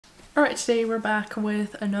Alright, today we're back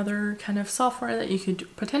with another kind of software that you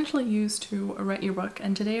could potentially use to write your book,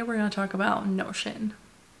 and today we're going to talk about Notion.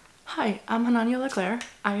 Hi, I'm Hanania Leclerc.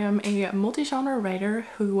 I am a multi-genre writer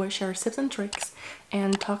who shares tips and tricks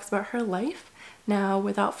and talks about her life. Now,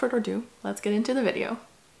 without further ado, let's get into the video.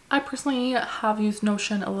 I personally have used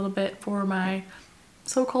Notion a little bit for my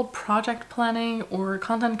so-called project planning or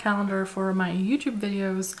content calendar for my YouTube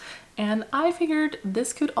videos, and I figured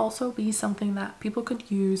this could also be something that people could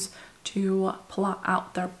use to plot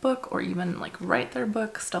out their book or even like write their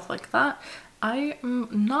book, stuff like that. I'm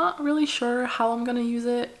not really sure how I'm gonna use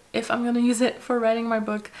it, if I'm gonna use it for writing my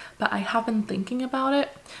book, but I have been thinking about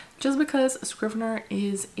it just because Scrivener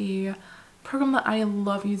is a program that I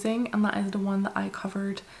love using, and that is the one that I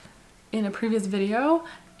covered in a previous video,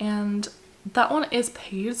 and that one is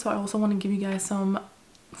paid, so I also want to give you guys some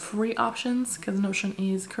free options because Notion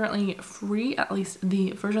is currently free, at least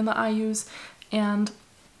the version that I use, and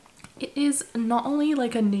it is not only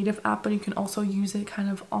like a native app, but you can also use it kind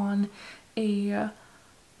of on a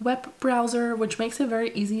web browser, which makes it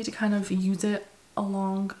very easy to kind of use it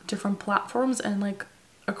along different platforms and like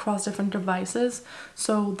across different devices.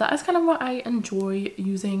 So that is kind of why I enjoy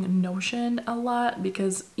using Notion a lot,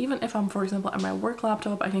 because even if I'm, for example, at my work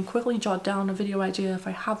laptop, I can quickly jot down a video idea if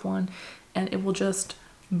I have one, and it will just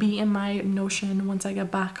be in my Notion once I get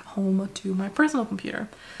back home to my personal computer.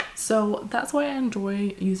 So that's why I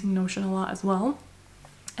enjoy using Notion a lot as well.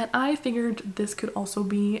 And I figured this could also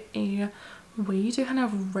be a way to kind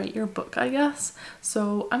of write your book, I guess.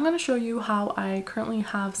 So I'm going to show you how I currently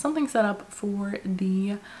have something set up for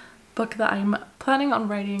the book that I'm planning on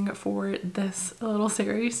writing for this little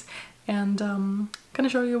series, and going to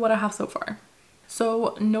show you what I have so far.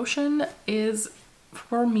 So Notion is,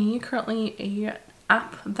 for me, currently a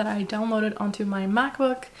app that I downloaded onto my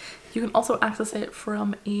MacBook. You can also access it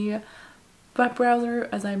from a web browser,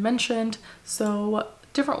 as I mentioned, so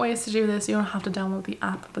different ways to do this. You don't have to download the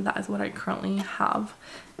app, but that is what I currently have.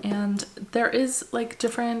 And there is like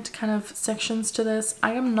different kind of sections to this.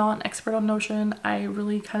 I am not an expert on Notion. I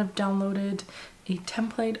really kind of downloaded a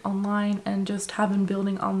template online and just have been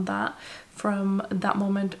building on that from that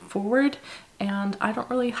moment forward. And I don't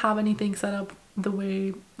really have anything set up the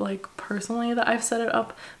way like personally that I've set it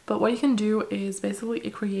up, but what you can do is basically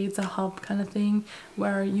it creates a hub kind of thing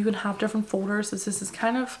where you can have different folders. So this is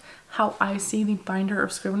kind of how I see the binder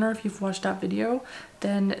of Scrivener. If you've watched that video,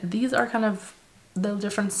 then these are kind of the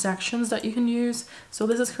different sections that you can use. So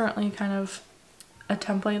this is currently kind of a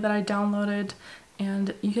template that I downloaded,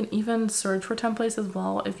 and you can even search for templates as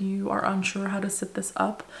well if you are unsure how to set this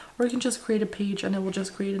up, or you can just create a page and it will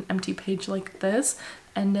just create an empty page like this,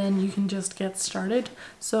 and then you can just get started.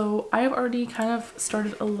 So I have already kind of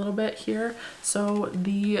started a little bit here. So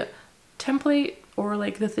the template, or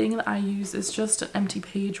like the thing that I use, is just an empty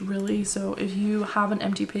page really. So if you have an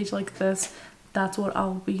empty page like this, that's what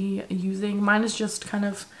I'll be using. Mine is just kind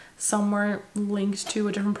of somewhere linked to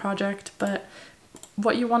a different project, but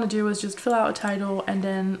what you want to do is just fill out a title and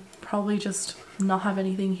then probably just not have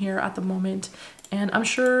anything here at the moment. And I'm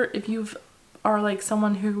sure if you've are like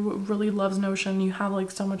someone who really loves Notion, you have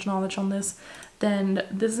like so much knowledge on this, then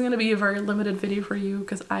this is going to be a very limited video for you,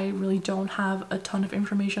 because I really don't have a ton of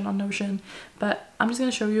information on Notion. But I'm just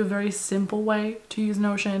going to show you a very simple way to use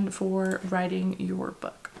Notion for writing your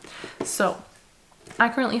book. So I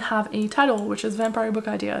currently have a title, which is Vampire Book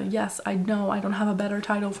Idea. Yes, I know I don't have a better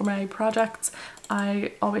title for my projects.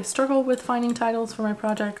 I always struggle with finding titles for my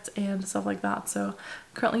projects and stuff like that, so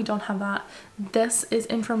currently don't have that. This is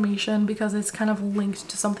information because it's kind of linked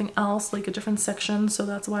to something else, like a different section, so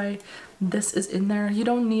that's why this is in there. You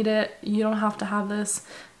don't need it. You don't have to have this.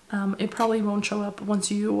 It probably won't show up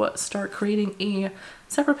once you start creating a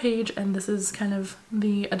separate page, and this is kind of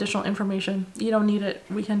the additional information. You don't need it.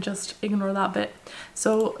 We can just ignore that bit.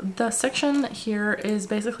 So the section here is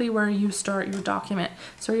basically where you start your document.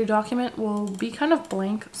 So your document will be kind of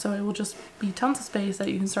blank, so it will just be tons of space that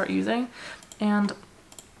you can start using. And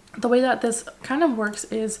the way that this kind of works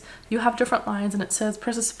is you have different lines, and it says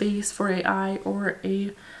press a space for AI or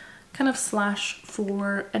a kind of slash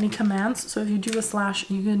for any commands. So if you do a slash,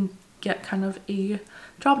 you can get kind of a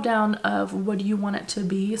drop down of what you want it to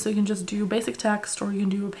be. So you can just do basic text, or you can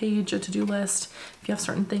do a page, a to-do list, if you have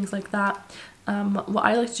certain things like that. What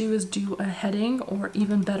I like to do is do a heading, or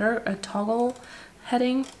even better, a toggle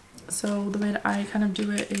heading. So the way that I kind of do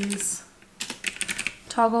it is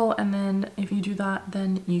toggle, and then if you do that,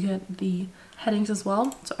 then you get the headings as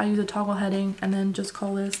well. So I use a toggle heading and then just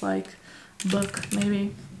call this like book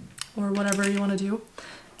maybe, or whatever you want to do.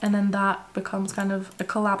 and then that becomes kind of a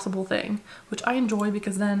collapsible thing, which I enjoy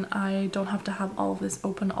because then I don't have to have all of this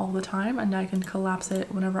open all the time, and I can collapse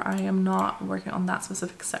it whenever I am not working on that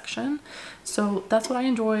specific section. So that's what I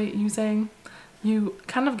enjoy using. You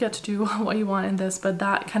kind of get to do what you want in this, but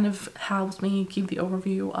that kind of helps me keep the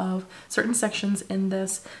overview of certain sections in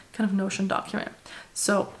this kind of Notion document.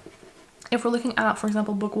 So if we're looking at, for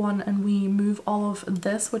example, book 1, and we move all of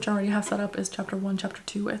this, which I already have set up is chapter 1, chapter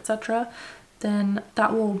 2, etc., then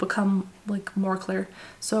that will become like more clear.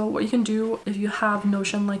 So what you can do if you have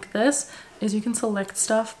Notion like this is you can select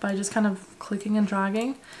stuff by just kind of clicking and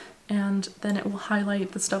dragging, and then it will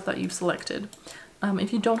highlight the stuff that you've selected.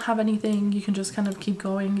 If you don't have anything, you can just kind of keep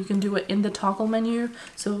going. You can do it in the toggle menu.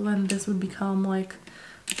 So then this would become like,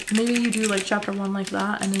 maybe you do like chapter 1 like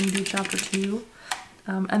that, and then you do chapter 2.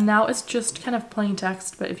 And now it's just kind of plain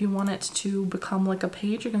text, but if you want it to become like a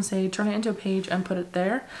page, you can say turn it into a page and put it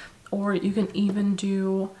there. Or you can even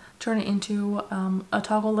do turn it into a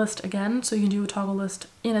toggle list again. So you can do a toggle list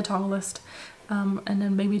in a toggle list, and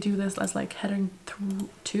then maybe do this as like heading through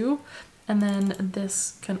 2. And then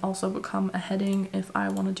this can also become a heading if I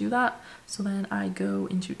want to do that. So then I go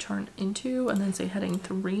into turn into and then say heading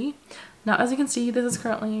 3. Now, as you can see, this is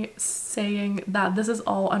currently saying that this is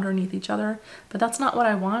all underneath each other, but that's not what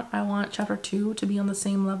I want. I want chapter 2 to be on the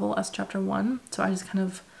same level as chapter 1. So I just kind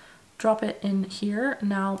of drop it in here.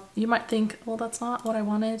 Now, you might think, well, that's not what I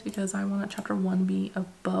wanted because I want chapter 1 be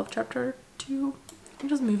above chapter 2. You can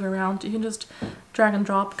just move it around. You can just drag and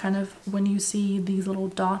drop kind of when you see these little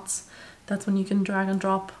dots. That's when you can drag and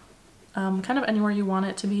drop kind of anywhere you want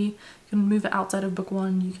it to be. You can move it outside of book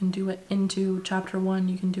 1, you can do it into chapter 1,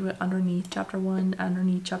 you can do it underneath chapter 1,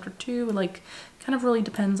 underneath chapter 2, like kind of really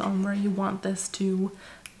depends on where you want this to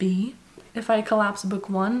be. If I collapse book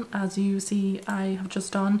 1, as you see I have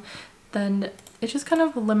just done, then it just kind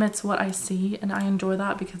of limits what I see, and I enjoy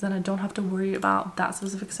that because then I don't have to worry about that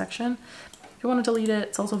specific section. If you want to delete it,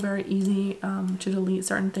 it's also very easy to delete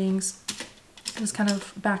certain things. Just kind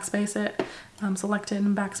of backspace it, select it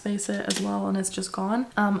and backspace it as well, and it's just gone.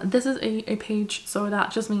 This is a page, so that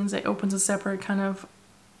just means it opens a separate kind of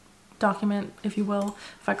document, if you will,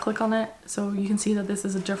 if I click on it. So you can see that this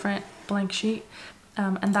is a different blank sheet,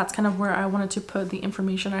 and that's kind of where I wanted to put the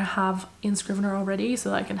information I have in Scrivener already so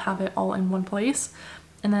that I can have it all in one place.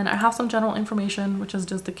 And then I have some general information, which is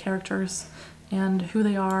just the characters and who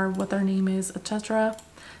they are, what their name is, etc.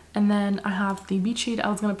 And then I have the beat sheet I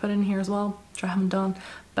was going to put in here as well, which I haven't done,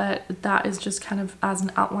 but that is just kind of as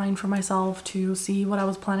an outline for myself to see what I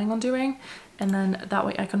was planning on doing, and then that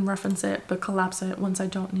way I can reference it but collapse it once I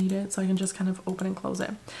don't need it, so I can just kind of open and close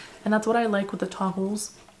it. And that's what I like with the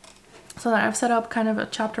toggles. So that I've set up kind of a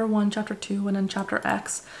chapter 1, chapter 2, and then chapter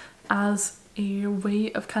X as a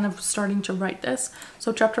way of kind of starting to write this.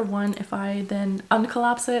 So chapter 1, if I then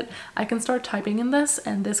uncollapse it, I can start typing in this,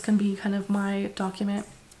 and this can be kind of my document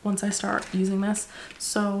once I start using this.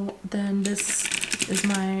 So then this is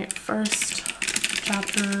my first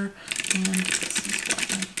chapter, and this is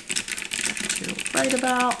what I have to write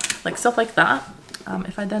about, like stuff like that.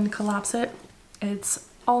 If I then collapse it, it's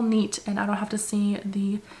all neat, and I don't have to see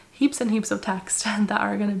the heaps and heaps of text that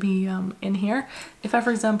are going to be in here. If I, for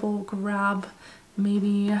example, grab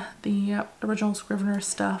maybe the original Scrivener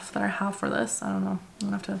stuff that I have for this, I don't know, I'm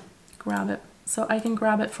gonna have to grab it. So I can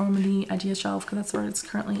grab it from the idea shelf because that's where it's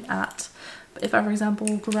currently at. But if I, for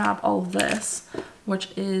example, grab all of this, which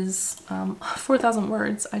is 4,000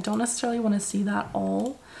 words, I don't necessarily want to see that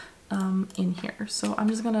all in here. So I'm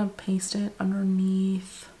just gonna paste it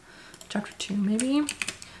underneath chapter 2 maybe.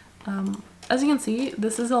 As you can see,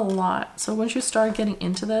 this is a lot. So once you start getting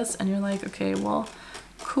into this and you're like, okay, well,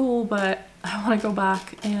 cool, but I want to go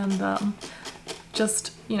back and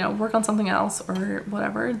just, you know, work on something else or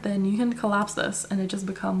whatever, then you can collapse this and it just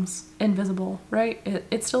becomes invisible, right?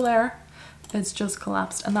 It's still there, it's just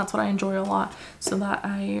collapsed, and that's what I enjoy a lot, so that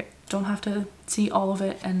I don't have to see all of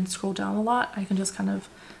it and scroll down a lot. I can just kind of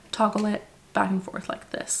toggle it back and forth like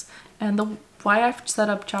this. And why I've set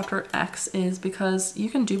up chapter X is because you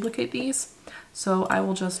can duplicate these. So I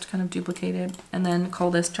will just kind of duplicate it and then call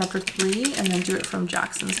this chapter 3 and then do it from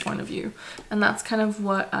Jackson's point of view. And that's kind of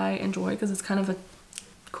what I enjoy because it's kind of a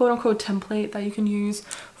quote-unquote template that you can use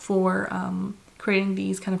for creating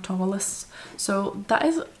these kind of toggle lists. So that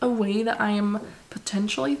is a way that I am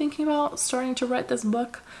potentially thinking about starting to write this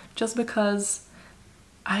book, just because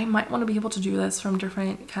I might want to be able to do this from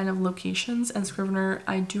different kind of locations, and Scrivener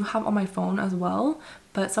I do have on my phone as well,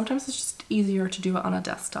 but sometimes it's just easier to do it on a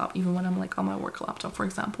desktop, even when I'm like on my work laptop, for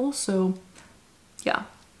example. So yeah,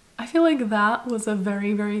 I feel like that was a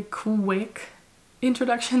very, very quick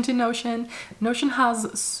introduction to Notion. Notion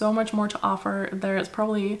has so much more to offer. There's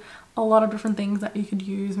probably a lot of different things that you could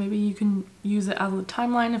use. Maybe you can use it as a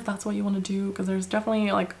timeline if that's what you want to do, because there's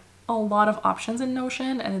definitely like a lot of options in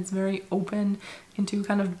Notion, and it's very open into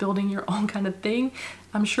kind of building your own kind of thing.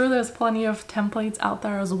 I'm sure there's plenty of templates out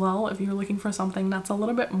there as well if you're looking for something that's a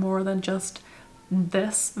little bit more than just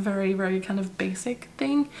this very kind of basic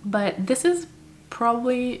thing, but this is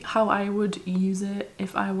probably how I would use it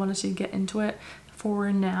if I wanted to get into it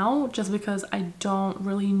for now, just because I don't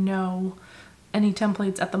really know any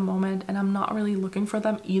templates at the moment and I'm not really looking for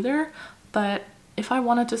them either. But if I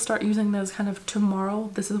wanted to start using this kind of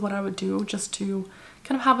tomorrow, this is what I would do, just to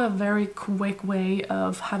kind of have a very quick way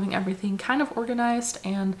of having everything kind of organized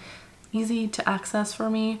and easy to access for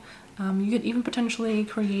me. You could even potentially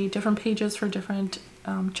create different pages for different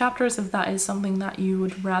chapters if that is something that you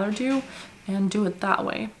would rather do, and do it that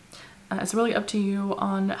way. It's really up to you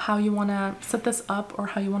on how you want to set this up or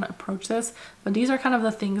how you want to approach this, but these are kind of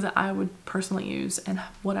the things that I would personally use and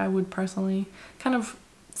what I would personally kind of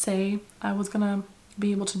say I was gonna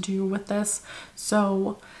be able to do with this.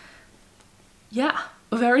 So yeah,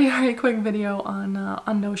 a very quick video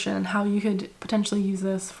on Notion and how you could potentially use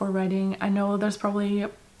this for writing. I know there's probably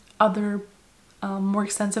other more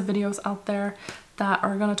extensive videos out there that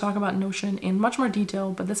are going to talk about Notion in much more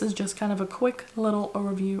detail, but this is just kind of a quick little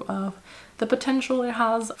overview of the potential it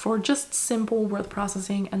has for just simple word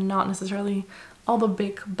processing and not necessarily all the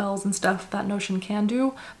big bells and stuff that Notion can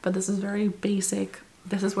do, but this is very basic.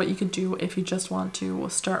 This is what you could do if you just want to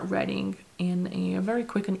start writing in a very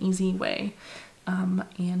quick and easy way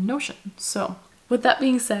in Notion. So with that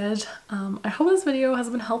being said, I hope this video has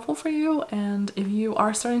been helpful for you, and if you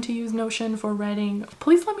are starting to use Notion for writing,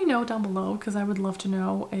 please let me know down below, because I would love to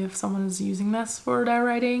know if someone is using this for their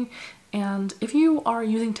writing. And if you are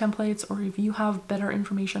using templates, or if you have better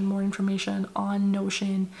information, more information on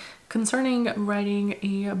Notion concerning writing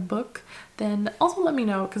a book, then also let me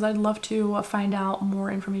know, because I'd love to find out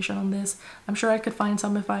more information on this. I'm sure I could find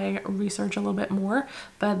some if I research a little bit more,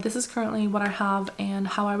 but this is currently what I have and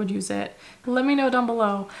how I would use it. Let me know down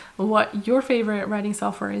below what your favorite writing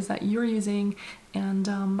software is that you're using, and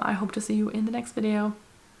I hope to see you in the next video.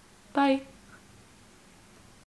 Bye!